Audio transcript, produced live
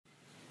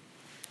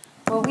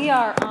Well, we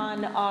are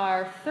on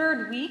our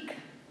third week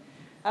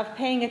of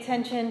paying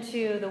attention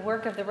to the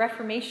work of the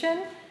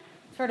Reformation,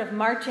 sort of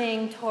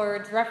marching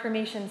towards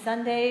Reformation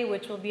Sunday,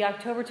 which will be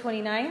October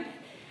 29th.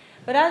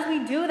 But as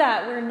we do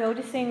that, we're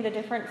noticing the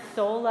different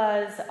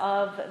solas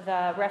of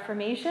the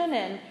Reformation.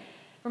 And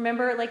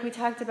remember, like we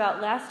talked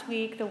about last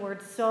week, the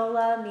word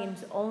sola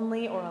means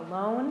only or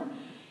alone.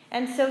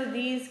 And so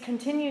these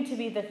continue to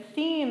be the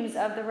themes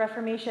of the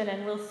Reformation,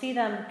 and we'll see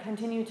them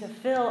continue to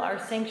fill our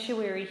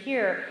sanctuary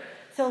here.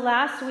 So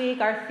last week,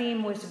 our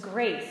theme was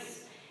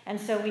grace. And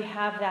so we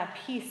have that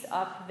piece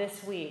up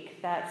this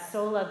week, that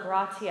sola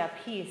gratia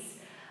piece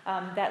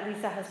that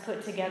Lisa has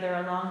put together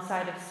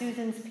alongside of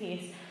Susan's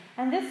piece.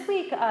 And this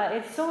week,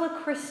 it's sola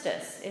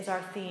Christus is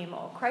our theme,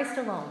 or Christ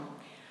alone.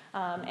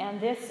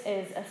 And this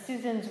is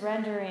Susan's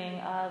rendering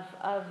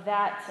of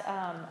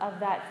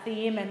that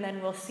theme, and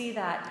then we'll see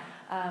that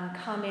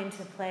come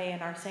into play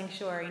in our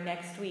sanctuary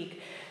next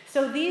week.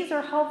 So these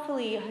are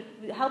hopefully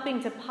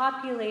helping to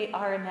populate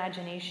our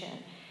imagination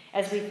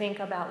as we think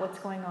about what's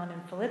going on in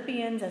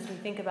Philippians, as we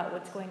think about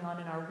what's going on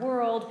in our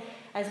world,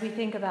 as we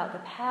think about the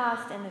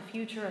past and the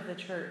future of the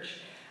church.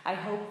 I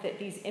hope that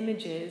these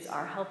images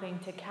are helping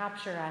to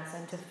capture us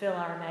and to fill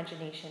our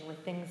imagination with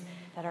things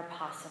that are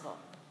possible.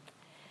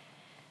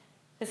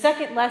 The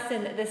second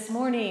lesson this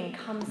morning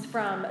comes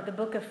from the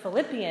book of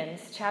Philippians,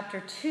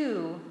 chapter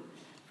 2,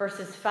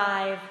 verses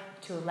 5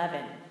 to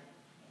 11.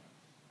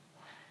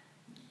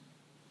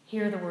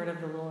 Hear the word of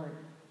the Lord.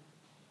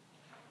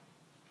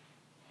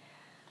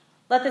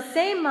 Let the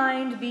same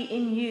mind be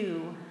in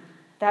you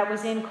that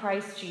was in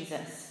Christ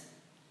Jesus,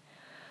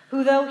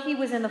 who, though he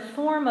was in the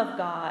form of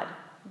God,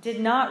 did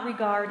not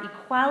regard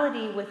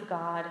equality with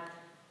God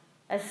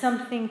as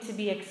something to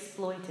be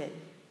exploited,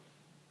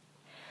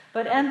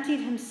 but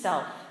emptied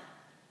himself,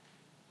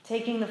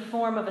 taking the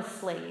form of a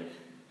slave,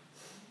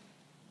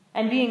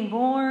 and being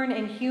born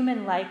in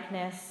human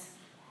likeness,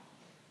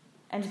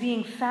 and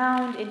being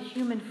found in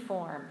human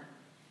form,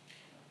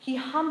 he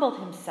humbled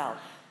himself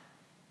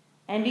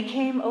and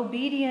became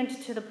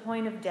obedient to the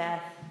point of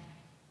death,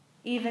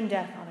 even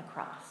death on a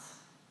cross.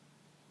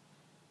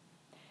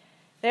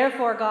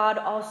 Therefore God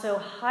also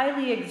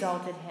highly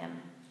exalted him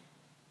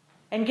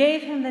and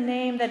gave him the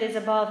name that is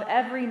above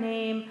every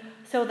name,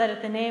 so that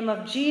at the name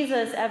of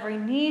Jesus every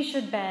knee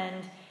should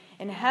bend,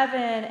 in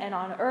heaven and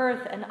on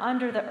earth and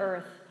under the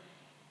earth,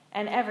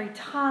 and every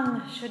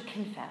tongue should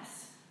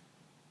confess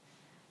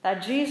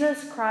that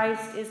Jesus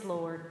Christ is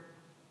Lord,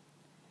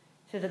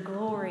 to the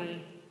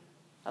glory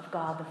of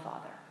God the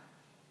Father.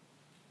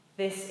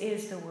 This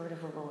is the word of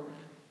the Lord.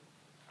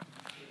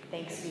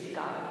 Thanks be to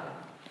God.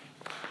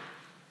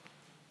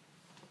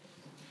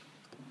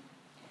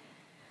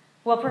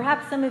 Well,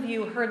 perhaps some of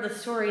you heard the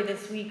story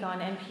this week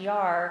on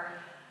NPR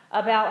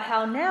about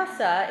how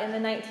NASA in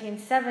the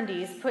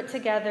 1970s put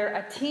together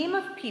a team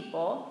of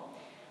people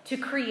to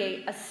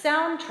create a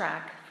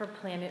soundtrack for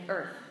planet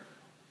Earth.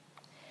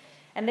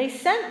 And they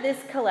sent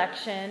this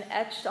collection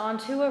etched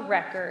onto a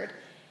record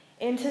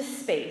into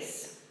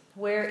space,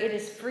 where it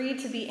is free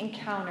to be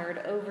encountered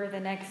over the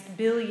next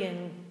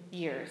billion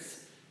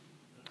years.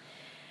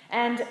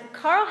 And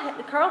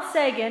Carl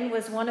Sagan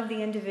was one of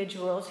the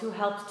individuals who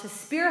helped to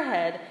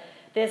spearhead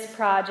this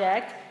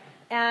project.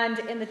 And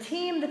in the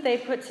team that they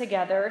put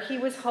together, he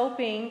was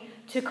hoping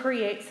to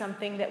create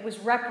something that was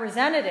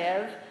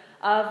representative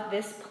of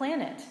this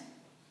planet.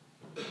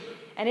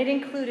 And it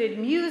included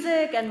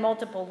music and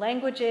multiple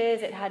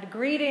languages. It had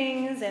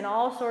greetings in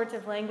all sorts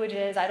of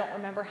languages. I don't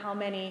remember how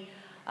many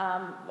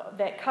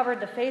that covered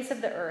the face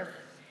of the earth.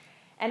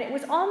 And it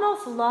was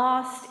almost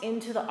lost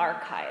into the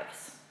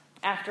archives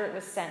after it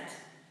was sent.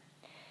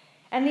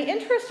 And the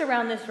interest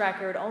around this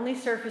record only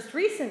surfaced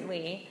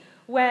recently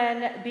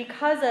when,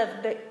 because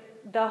of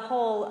the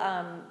whole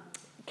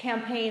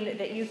campaign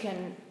that you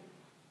can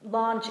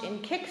launch in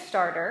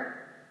Kickstarter,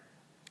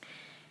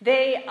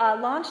 they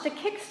launched a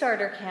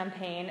Kickstarter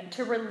campaign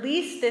to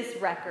release this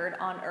record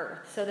on Earth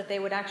so that they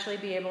would actually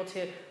be able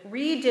to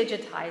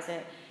re-digitize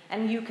it,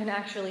 and you can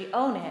actually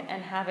own it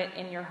and have it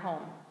in your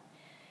home.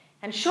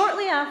 And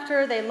shortly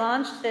after they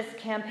launched this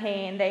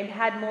campaign, they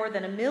had more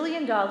than $1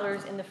 million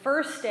in the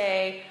first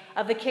day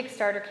of the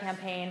Kickstarter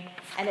campaign,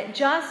 and it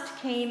just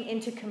came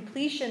into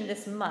completion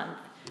this month,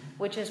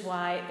 which is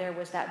why there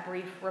was that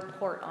brief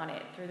report on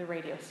it through the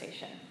radio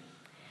station.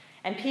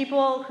 And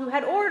people who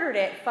had ordered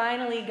it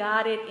finally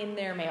got it in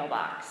their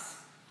mailbox.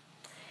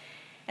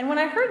 And when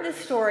I heard this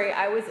story,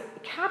 I was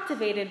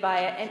captivated by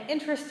it and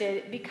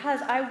interested,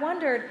 because I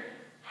wondered,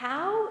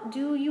 how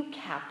do you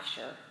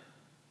capture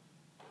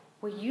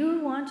what you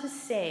want to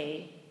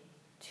say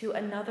to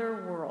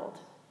another world?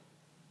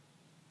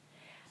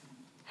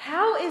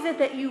 How is it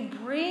that you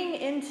bring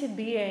into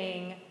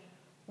being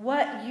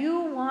what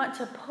you want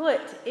to put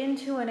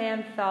into an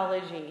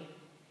anthology,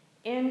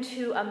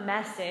 into a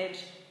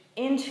message,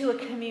 into a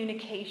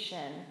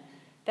communication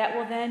that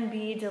will then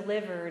be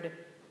delivered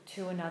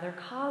to another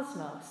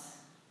cosmos?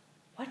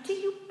 What do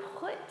you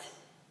put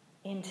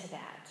into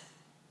that?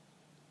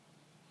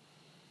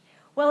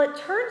 Well, it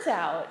turns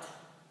out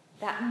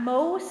that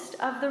most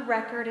of the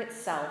record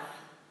itself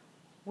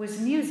was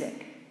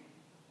music.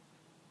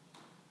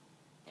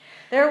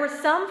 There were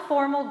some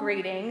formal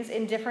greetings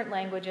in different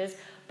languages,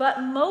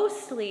 but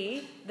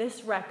mostly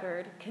this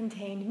record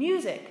contained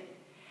music.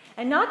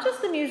 And not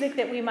just the music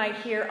that we might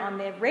hear on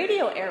the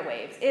radio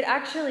airwaves. It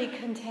actually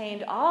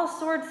contained all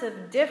sorts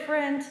of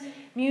different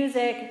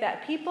music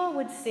that people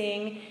would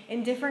sing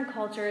in different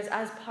cultures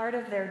as part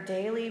of their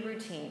daily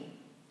routine.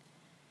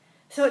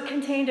 So it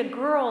contained a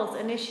girl's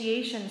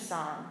initiation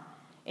song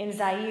in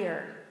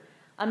Zaire,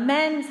 a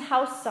men's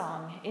house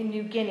song in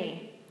New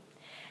Guinea.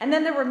 And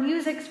then there were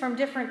musics from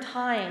different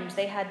times.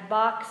 They had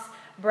Bach's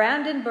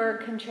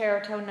Brandenburg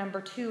Concerto No.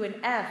 2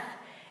 in F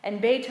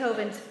and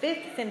Beethoven's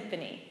Fifth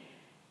Symphony.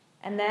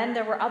 And then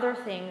there were other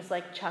things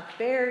like Chuck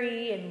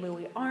Berry and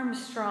Louis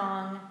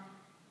Armstrong.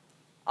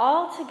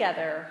 All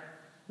together,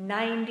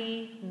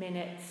 90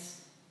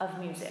 minutes of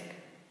music.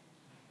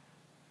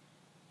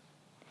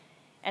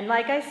 And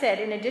like I said,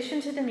 in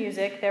addition to the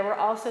music, there were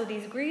also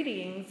these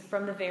greetings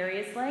from the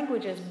various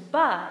languages,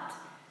 but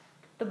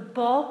the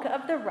bulk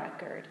of the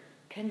record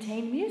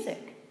contained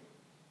music.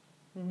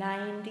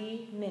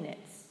 90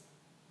 minutes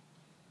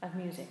of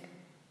music.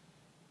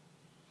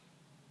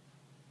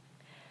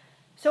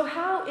 So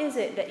how is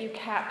it that you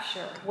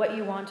capture what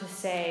you want to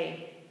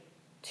say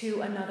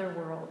to another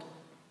world?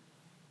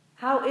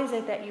 How is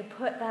it that you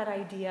put that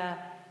idea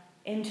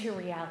into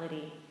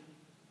reality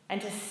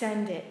and to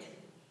send it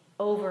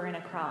over and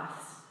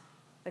across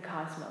the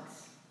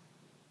cosmos?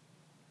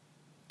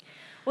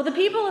 Well, the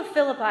people of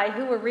Philippi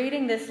who were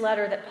reading this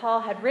letter that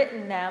Paul had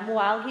written them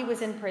while he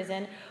was in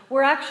prison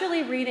were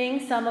actually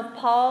reading some of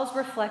Paul's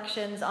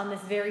reflections on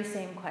this very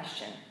same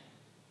question.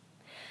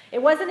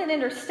 It wasn't an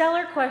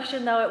interstellar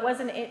question, though. It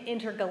wasn't an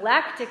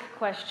intergalactic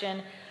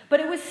question, but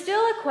it was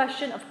still a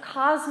question of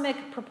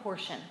cosmic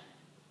proportion.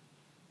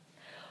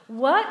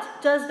 What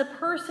does the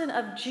person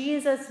of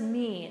Jesus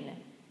mean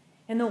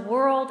in the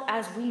world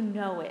as we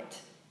know it?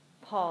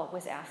 Paul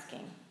was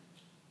asking.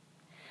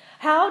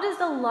 How does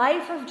the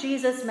life of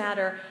Jesus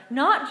matter,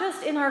 not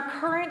just in our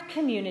current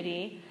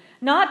community,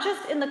 not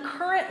just in the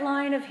current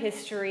line of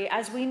history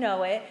as we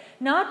know it,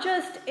 not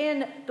just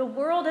in the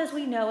world as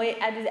we know it,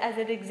 as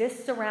it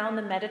exists around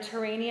the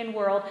Mediterranean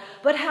world,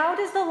 but how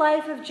does the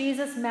life of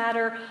Jesus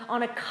matter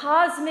on a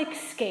cosmic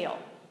scale?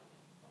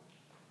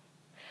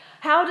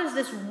 How does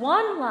this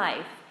one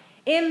life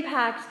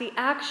impact the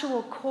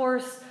actual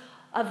course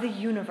of the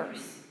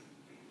universe?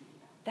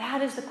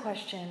 That is the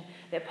question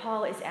that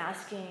Paul is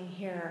asking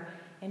here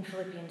in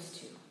Philippians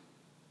 2.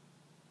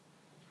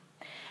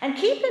 And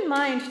keep in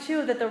mind,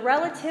 too, that the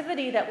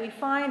relativity that we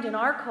find in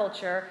our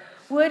culture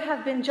would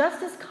have been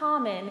just as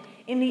common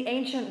in the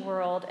ancient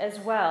world as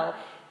well.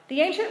 The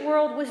ancient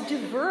world was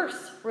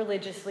diverse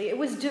religiously. It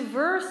was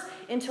diverse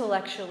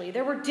intellectually.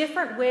 There were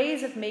different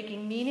ways of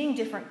making meaning,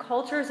 different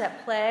cultures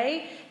at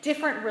play,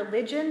 different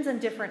religions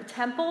and different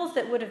temples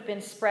that would have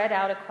been spread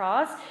out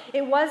across.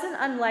 It wasn't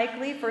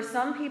unlikely for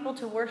some people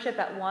to worship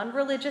at one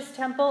religious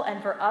temple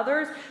and for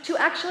others to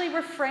actually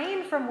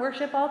refrain from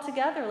worship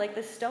altogether, like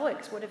the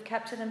Stoics would have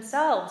kept to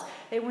themselves.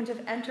 They wouldn't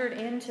have entered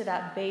into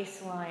that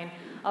baseline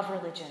of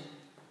religion.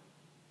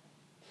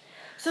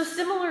 So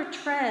similar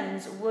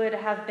trends would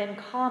have been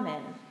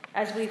common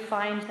as we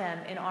find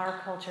them in our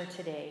culture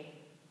today.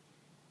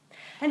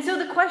 And so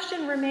the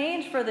question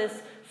remains for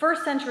this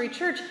first century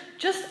church,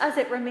 just as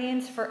it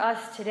remains for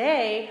us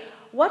today,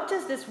 what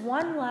does this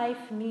one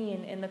life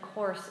mean in the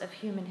course of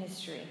human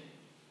history?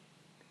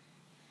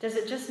 Does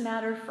it just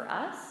matter for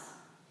us?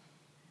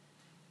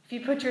 If you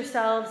put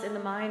yourselves in the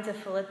minds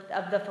of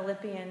the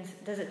Philippians,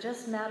 does it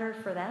just matter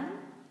for them?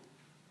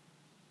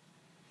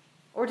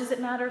 Or does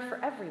it matter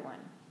for everyone?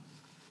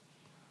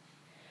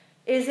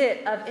 Is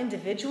it of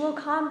individual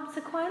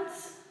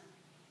consequence?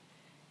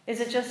 Is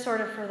it just sort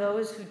of for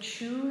those who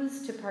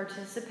choose to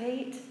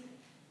participate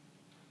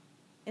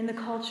in the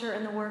culture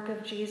and the work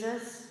of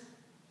Jesus?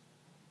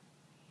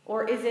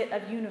 Or is it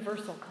of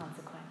universal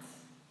consequence?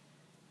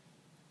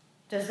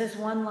 Does this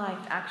one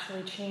life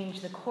actually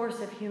change the course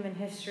of human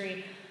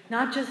history,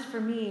 not just for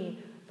me,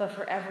 but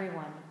for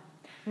everyone?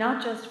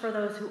 Not just for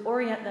those who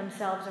orient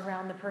themselves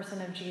around the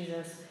person of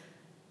Jesus,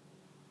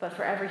 but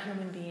for every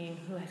human being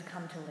who has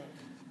come to live.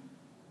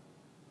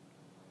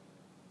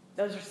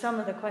 Those are some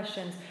of the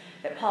questions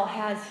that Paul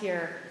has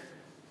here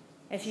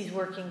as he's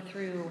working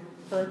through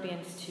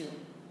Philippians 2.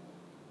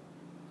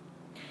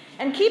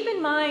 And keep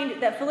in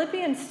mind that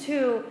Philippians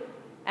 2,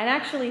 and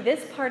actually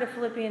this part of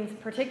Philippians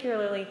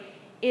particularly,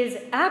 is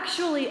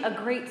actually a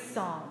great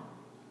song.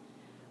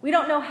 We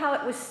don't know how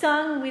it was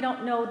sung, we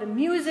don't know the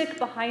music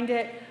behind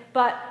it,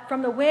 but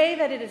from the way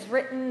that it is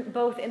written,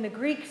 both in the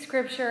Greek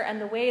scripture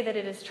and the way that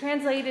it is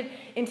translated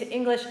into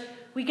English,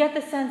 we get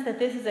the sense that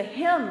this is a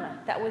hymn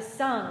that was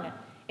sung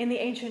in the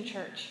ancient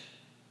church.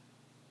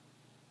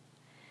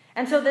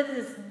 And so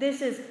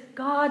this is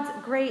God's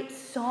great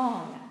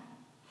song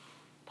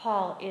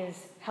Paul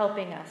is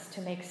helping us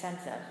to make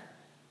sense of.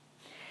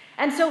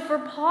 And so for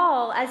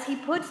Paul, as he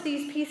puts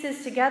these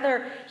pieces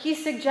together,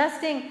 he's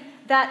suggesting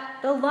that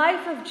the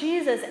life of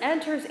Jesus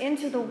enters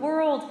into the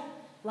world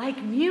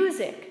like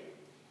music.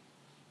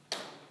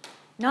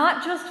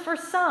 not just for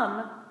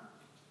some,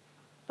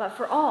 but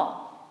for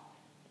all.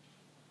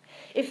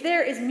 If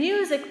there is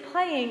music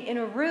playing in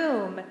a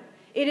room,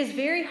 it is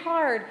very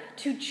hard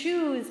to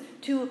choose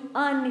to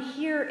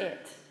unhear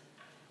it.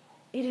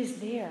 It is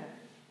there.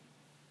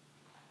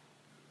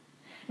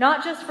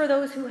 Not just for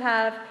those who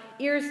have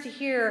ears to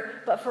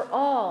hear, but for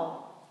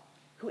all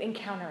who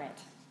encounter it.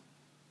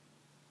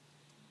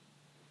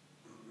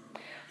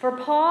 For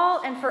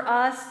Paul and for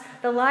us,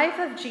 the life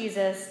of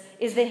Jesus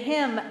is the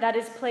hymn that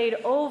is played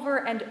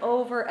over and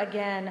over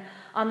again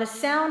on the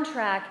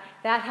soundtrack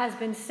that has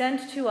been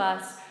sent to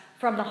us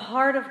from the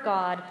heart of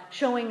God,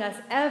 showing us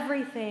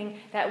everything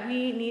that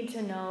we need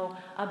to know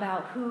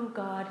about who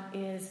God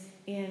is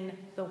in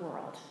the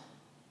world.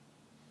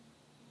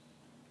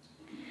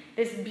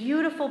 This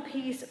beautiful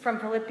piece from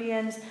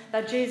Philippians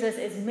that Jesus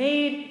is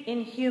made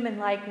in human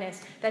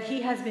likeness, that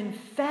he has been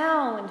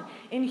found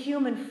in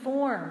human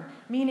form,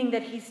 meaning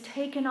that he's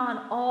taken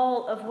on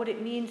all of what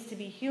it means to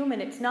be human.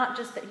 It's not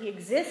just that he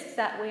exists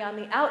that way on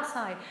the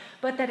outside,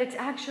 but that it's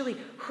actually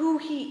who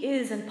he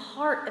is and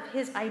part of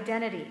his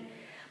identity.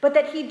 But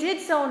that he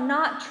did so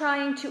not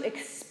trying to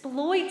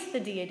exploit the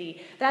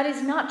deity. That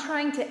is, not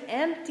trying to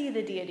empty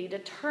the deity, to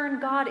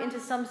turn God into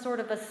some sort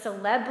of a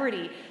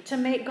celebrity, to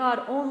make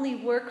God only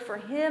work for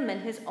him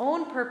and his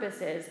own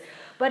purposes.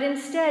 But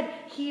instead,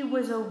 he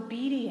was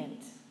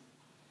obedient.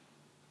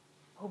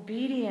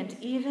 Obedient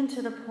even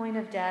to the point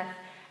of death.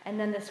 And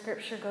then the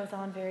scripture goes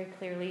on very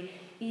clearly,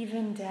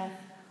 even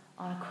death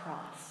on a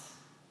cross.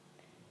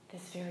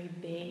 This very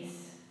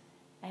base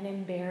and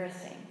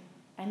embarrassing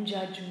and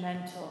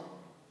judgmental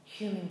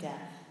human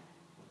death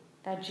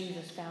that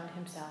Jesus found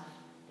himself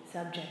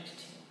subject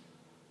to.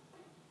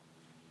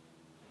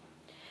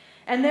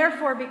 And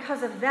therefore,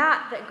 because of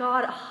that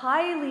God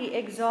highly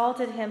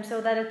exalted him,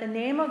 so that at the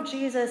name of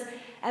Jesus,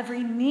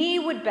 every knee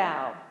would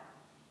bow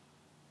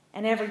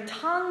and every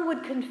tongue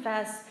would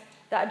confess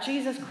that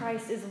Jesus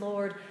Christ is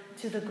Lord,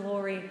 to the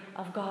glory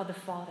of God the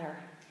Father.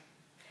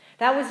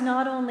 That was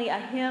not only a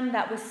hymn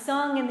that was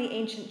sung in the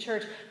ancient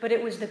church, but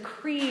it was the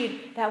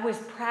creed that was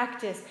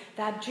practiced,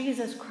 that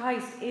Jesus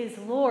Christ is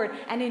Lord.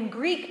 And in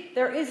Greek,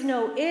 there is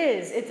no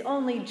is. It's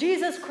only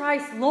Jesus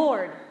Christ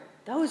Lord.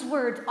 Those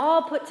words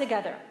all put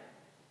together.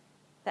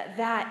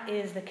 That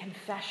is the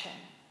confession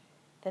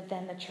that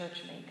then the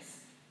church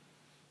makes.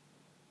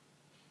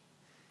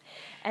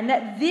 And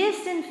that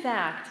this, in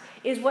fact,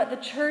 is what the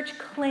church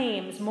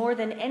claims more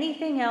than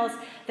anything else,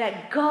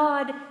 that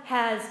God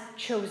has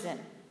chosen.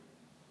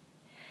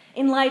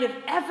 In light of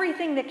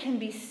everything that can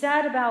be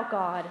said about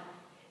God,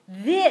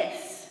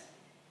 this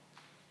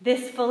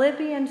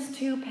Philippians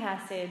 2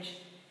 passage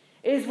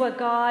is what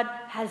God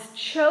has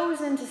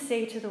chosen to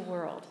say to the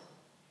world.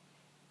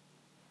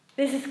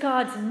 This is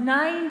God's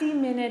 90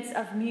 minutes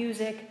of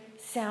music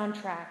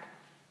soundtrack.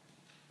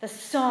 The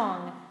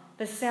song,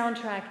 the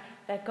soundtrack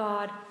that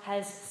God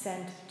has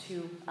sent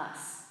to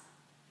us.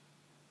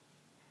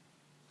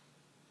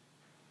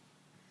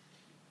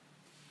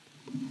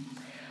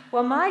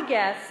 Well, my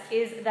guess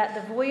is that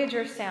the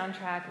Voyager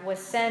soundtrack was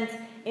sent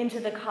into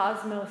the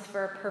cosmos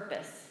for a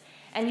purpose.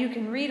 And you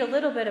can read a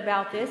little bit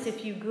about this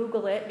if you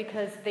Google it,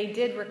 because they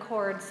did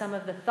record some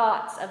of the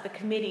thoughts of the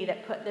committee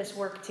that put this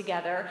work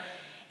together.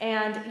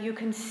 And you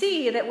can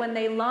see that when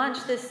they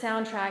launched this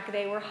soundtrack,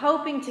 they were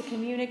hoping to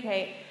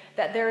communicate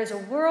that there is a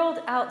world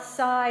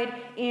outside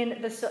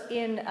in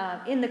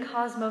the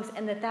cosmos,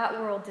 and that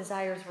world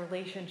desires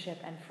relationship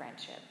and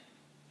friendship.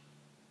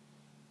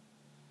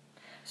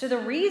 So the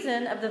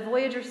reason of the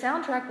Voyager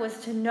soundtrack was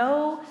to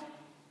know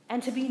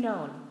and to be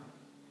known.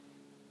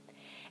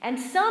 And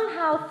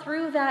somehow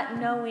through that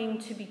knowing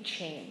to be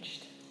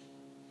changed.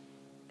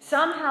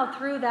 Somehow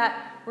through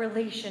that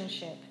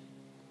relationship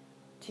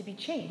to be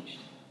changed.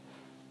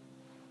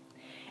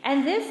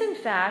 And this, in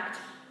fact,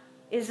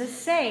 is the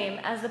same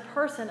as the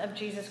person of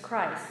Jesus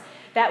Christ.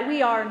 That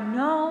we are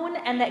known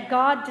and that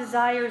God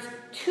desires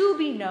to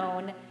be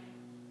known.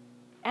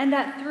 And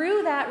that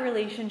through that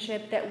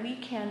relationship that we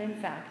can, in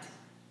fact,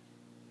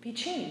 be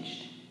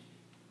changed.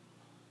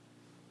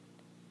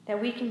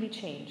 That we can be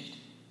changed.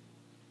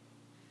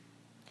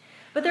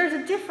 But there's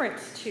a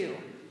difference, too,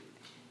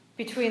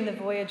 between the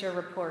Voyager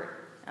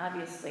report,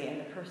 obviously,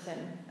 and the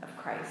person of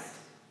Christ.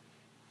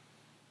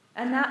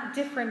 And that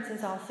difference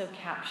is also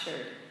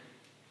captured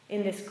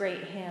in this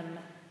great hymn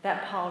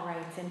that Paul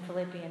writes in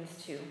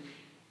Philippians 2.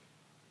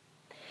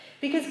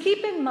 Because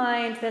keep in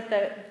mind that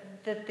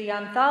the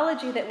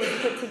anthology that was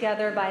put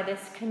together by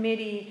this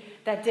committee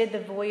that did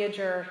the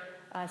Voyager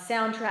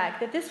soundtrack,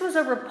 that this was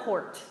a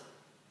report.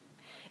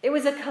 It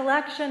was a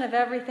collection of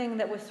everything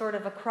that was sort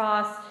of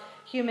across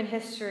human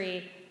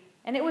history,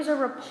 and it was a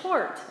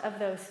report of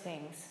those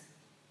things.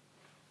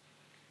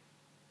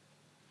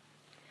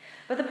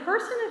 But the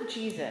person of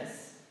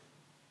Jesus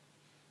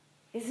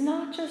is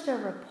not just a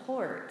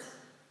report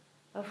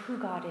of who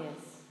God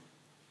is,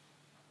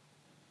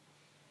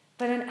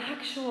 but an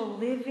actual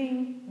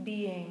living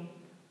being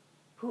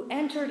who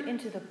entered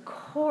into the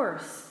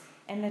course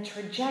and the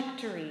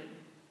trajectory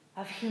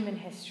of human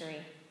history.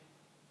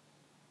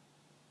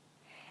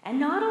 And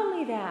not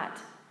only that,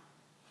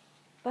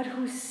 but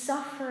who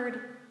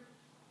suffered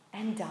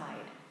and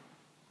died,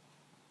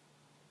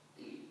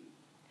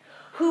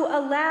 who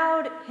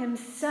allowed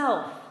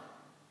himself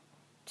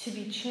to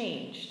be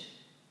changed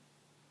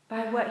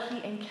by what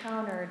he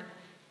encountered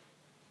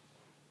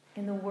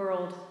in the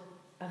world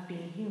of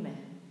being human.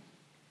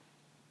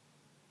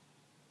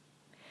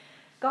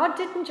 God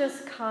didn't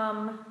just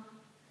come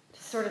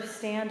to sort of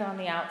stand on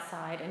the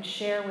outside and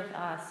share with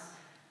us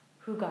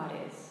who God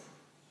is,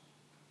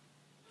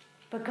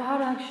 but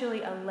God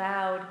actually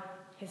allowed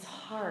his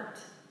heart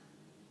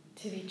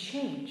to be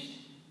changed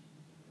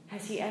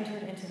as he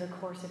entered into the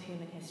course of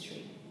human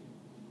history.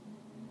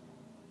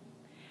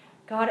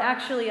 God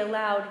actually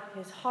allowed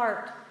his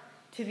heart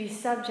to be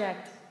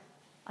subject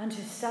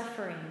unto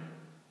suffering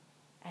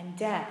and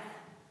death,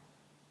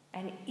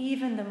 and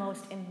even the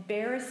most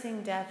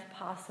embarrassing death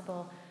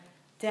possible,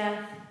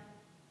 death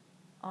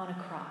on a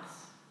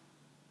cross.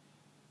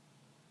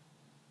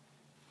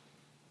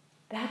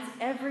 That's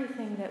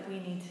everything that we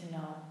need to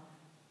know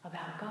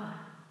about God.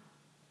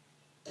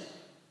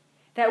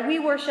 That we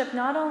worship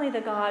not only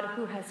the God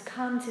who has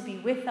come to be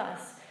with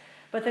us,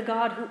 but the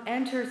God who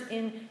enters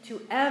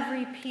into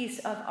every piece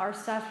of our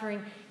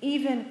suffering,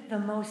 even the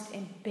most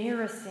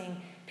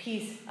embarrassing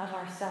piece of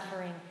our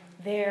suffering.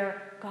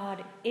 There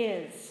God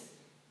is,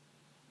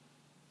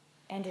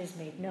 and is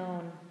made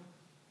known,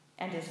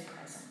 and is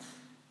present.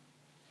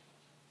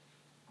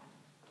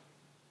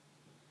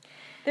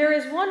 There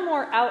is one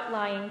more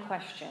outlying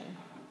question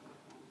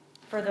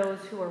for those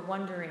who are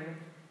wondering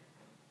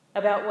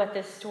about what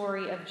this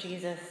story of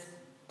Jesus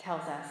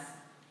tells us.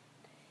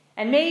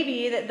 And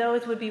maybe that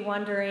those would be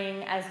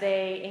wondering as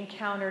they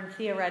encountered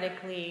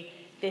theoretically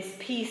this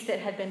piece that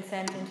had been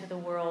sent into the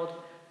world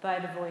by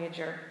the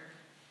Voyager.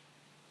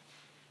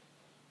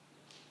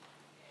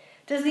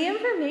 Does the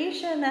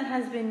information that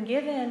has been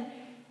given,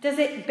 does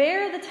it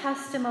bear the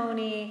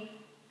testimony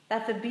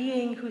that the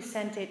being who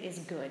sent it is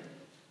good?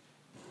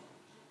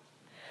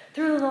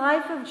 Through the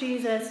life of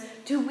Jesus,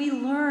 do we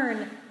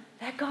learn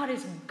that God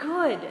is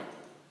good?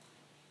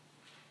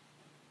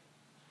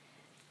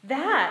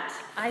 That,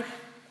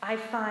 I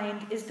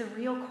find, is the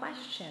real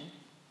question.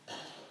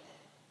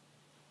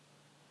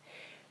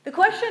 The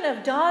question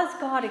of does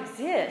God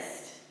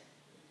exist?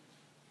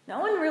 No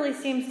one really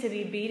seems to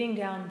be beating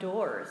down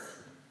doors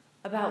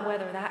about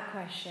whether that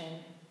question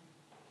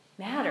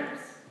matters.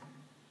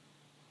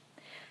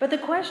 But the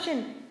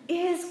question,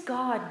 is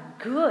God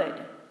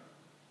good,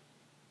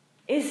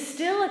 is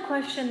still a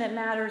question that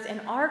matters in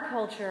our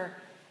culture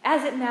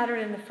as it mattered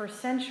in the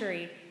first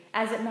century,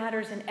 as it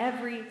matters in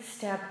every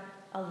step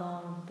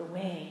along the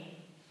way.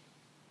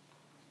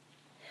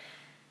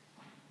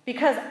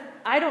 Because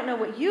I don't know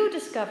what you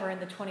discover in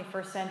the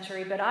 21st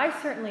century, but I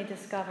certainly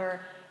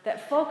discover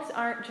that folks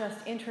aren't just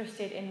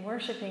interested in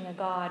worshiping a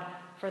God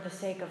for the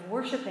sake of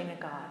worshiping a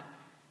God,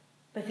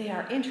 but they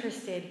are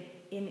interested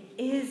in,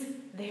 is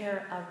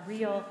there a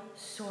real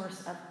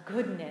source of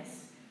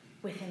goodness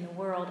within the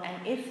world?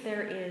 And if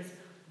there is,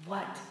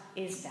 what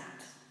is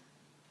that?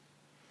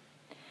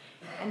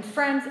 And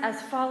friends,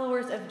 as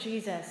followers of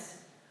Jesus,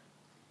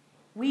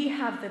 we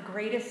have the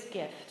greatest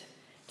gift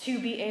to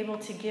be able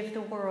to give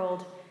the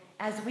world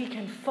as we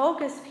can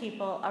focus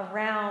people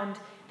around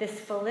this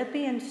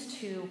Philippians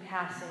 2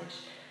 passage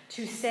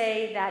to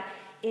say that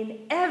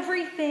in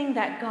everything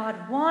that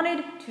God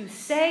wanted to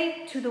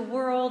say to the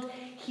world,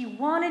 he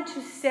wanted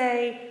to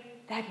say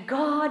that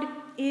God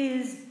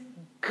is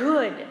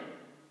good.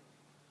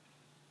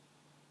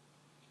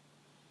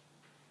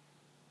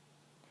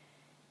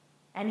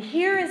 And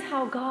here is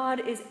how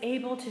God is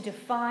able to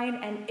define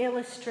and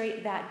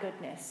illustrate that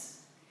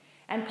goodness.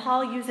 And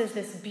Paul uses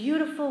this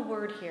beautiful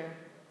word here,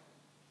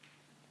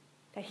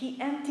 that he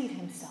emptied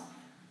himself.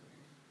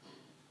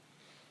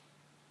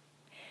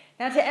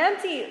 Now, to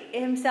empty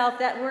himself,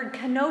 that word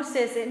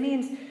kenosis, it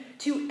means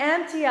to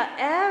empty out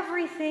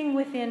everything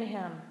within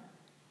him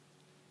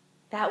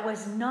that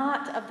was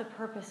not of the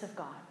purpose of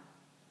God.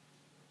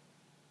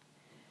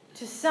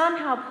 To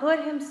somehow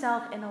put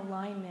himself in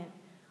alignment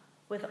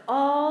with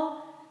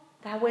all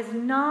that was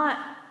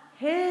not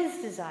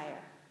his desire,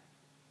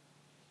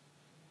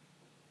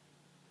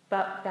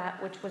 but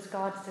that which was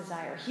God's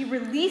desire. He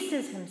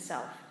releases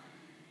himself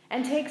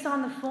and takes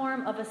on the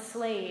form of a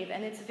slave.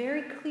 And it's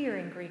very clear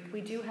in Greek.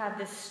 We do have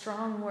this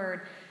strong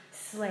word,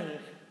 slave.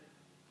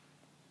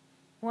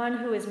 One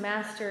who is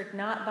mastered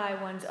not by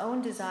one's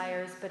own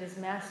desires, but is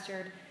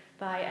mastered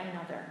by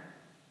another.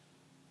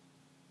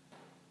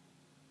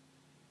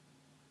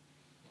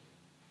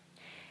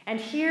 And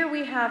here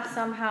we have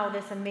somehow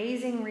this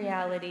amazing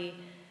reality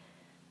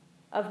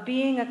of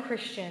being a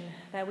Christian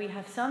that we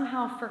have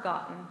somehow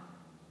forgotten.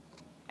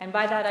 And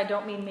by that I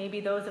don't mean maybe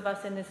those of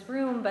us in this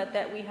room, but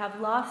that we have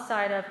lost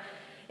sight of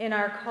in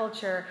our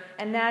culture,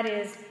 and that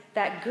is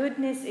that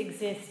goodness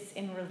exists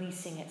in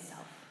releasing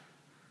itself.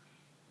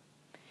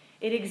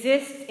 It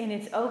exists in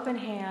its open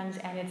hands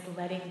and its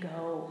letting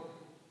go.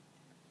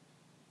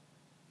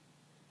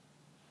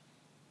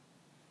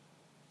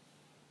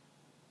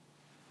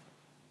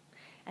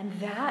 And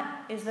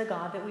that is the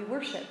God that we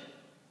worship.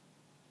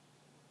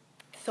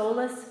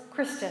 Solus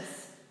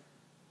Christus,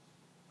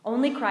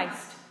 only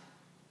Christ.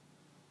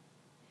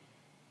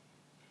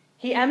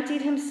 He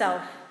emptied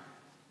himself,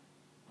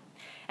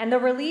 and the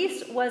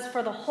release was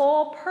for the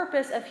whole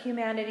purpose of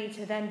humanity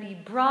to then be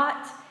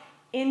brought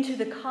into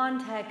the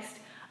context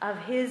of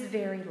his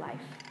very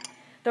life.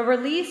 The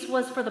release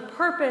was for the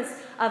purpose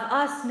of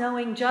us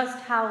knowing just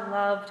how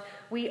loved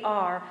we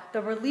are.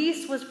 The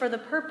release was for the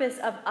purpose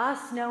of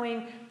us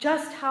knowing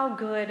just how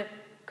good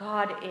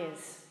God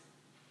is.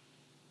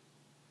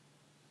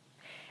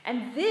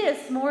 And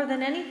this, more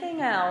than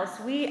anything else,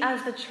 we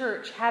as the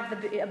church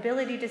have the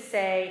ability to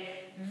say,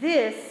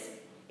 this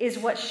is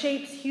what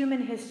shapes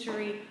human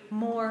history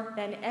more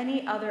than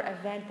any other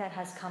event that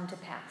has come to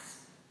pass.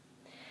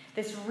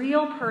 This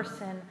real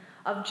person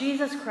of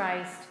Jesus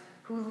Christ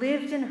who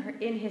lived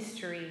in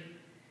history,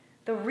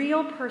 the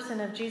real person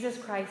of Jesus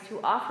Christ who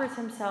offers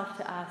himself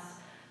to us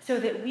so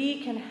that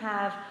we can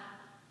have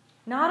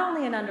not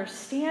only an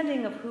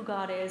understanding of who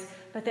God is,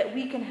 but that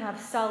we can have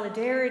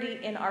solidarity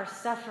in our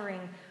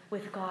suffering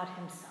with God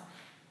himself.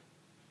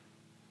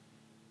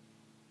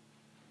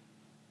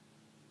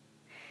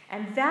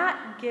 And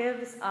that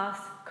gives us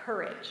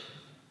courage.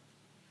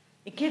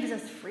 It gives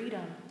us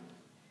freedom.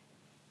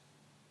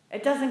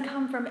 It doesn't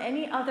come from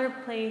any other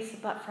place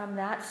but from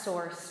that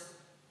source.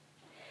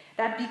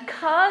 That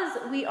because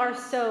we are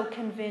so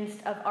convinced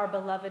of our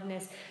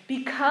belovedness,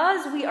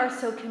 because we are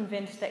so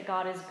convinced that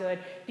God is good,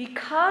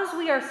 because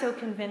we are so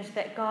convinced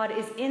that God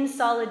is in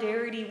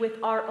solidarity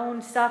with our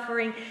own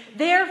suffering,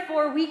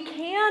 therefore we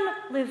can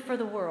live for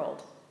the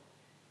world.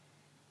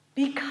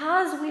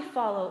 Because we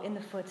follow in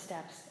the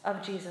footsteps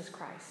of Jesus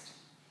Christ.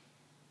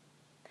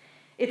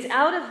 It's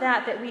out of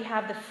that we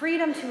have the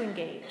freedom to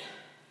engage,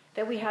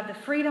 that we have the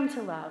freedom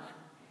to love.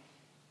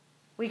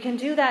 We can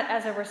do that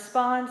as a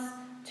response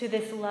to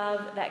this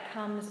love that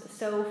comes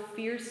so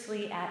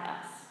fiercely at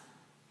us.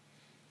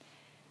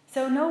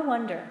 So no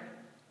wonder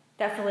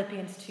that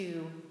Philippians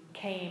 2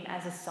 came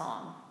as a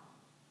song,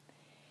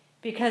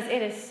 because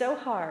it is so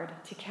hard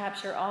to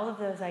capture all of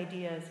those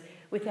ideas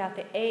without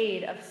the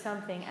aid of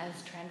something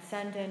as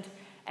transcendent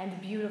and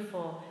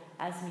beautiful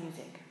as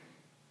music.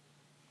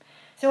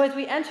 So as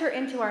we enter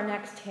into our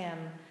next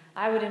hymn,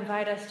 I would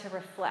invite us to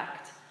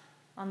reflect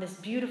on this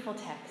beautiful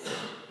text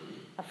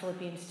of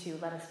Philippians 2.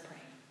 Let us pray.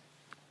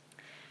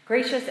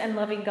 Gracious and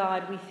loving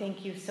God, we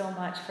thank you so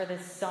much for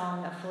this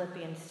song of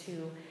Philippians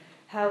 2,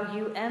 how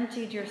you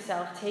emptied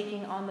yourself,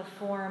 taking on the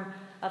form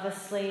of a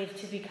slave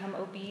to become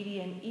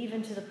obedient,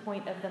 even to the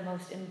point of the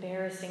most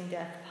embarrassing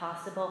death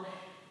possible.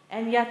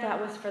 And yet that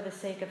was for the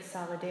sake of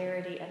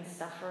solidarity and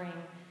suffering,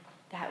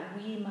 that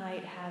we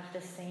might have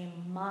the same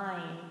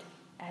mind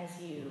as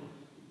you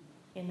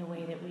in the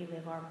way that we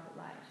live our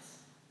lives.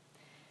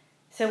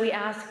 So we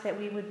ask that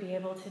we would be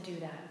able to do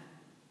that.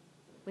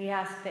 We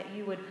ask that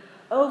you would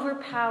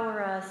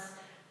overpower us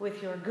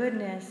with your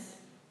goodness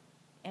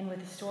and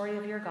with the story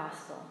of your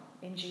gospel.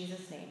 In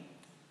Jesus' name,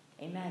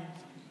 amen.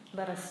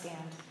 Let us stand.